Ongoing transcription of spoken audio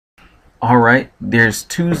All right, there's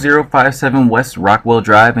 2057 West Rockwell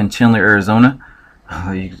Drive in Chandler, Arizona.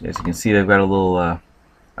 As you can see, they've got a little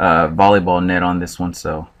volleyball net on this one,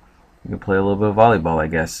 so you can play a little bit of volleyball, I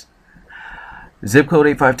guess. Zip code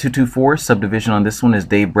 85224. Subdivision on this one is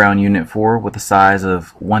Dave Brown Unit 4 with a size of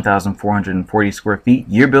 1,440 square feet.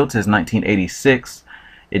 Year built is 1986.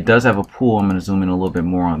 It does have a pool. I'm going to zoom in a little bit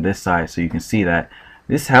more on this side so you can see that.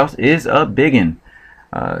 This house is a biggin.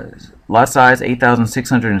 Lot size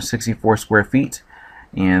 8,664 square feet,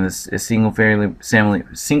 and this is single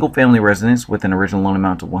family residence with an original loan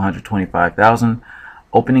amount of $125,000.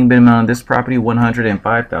 Opening bid amount on this property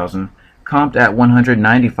 $105,000, comped at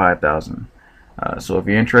 $195,000. So if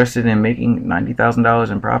you're interested in making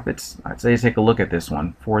 $90,000 in profits, I'd say take a look at this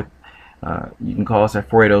one. You can call us at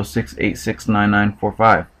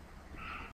 480-686-9945.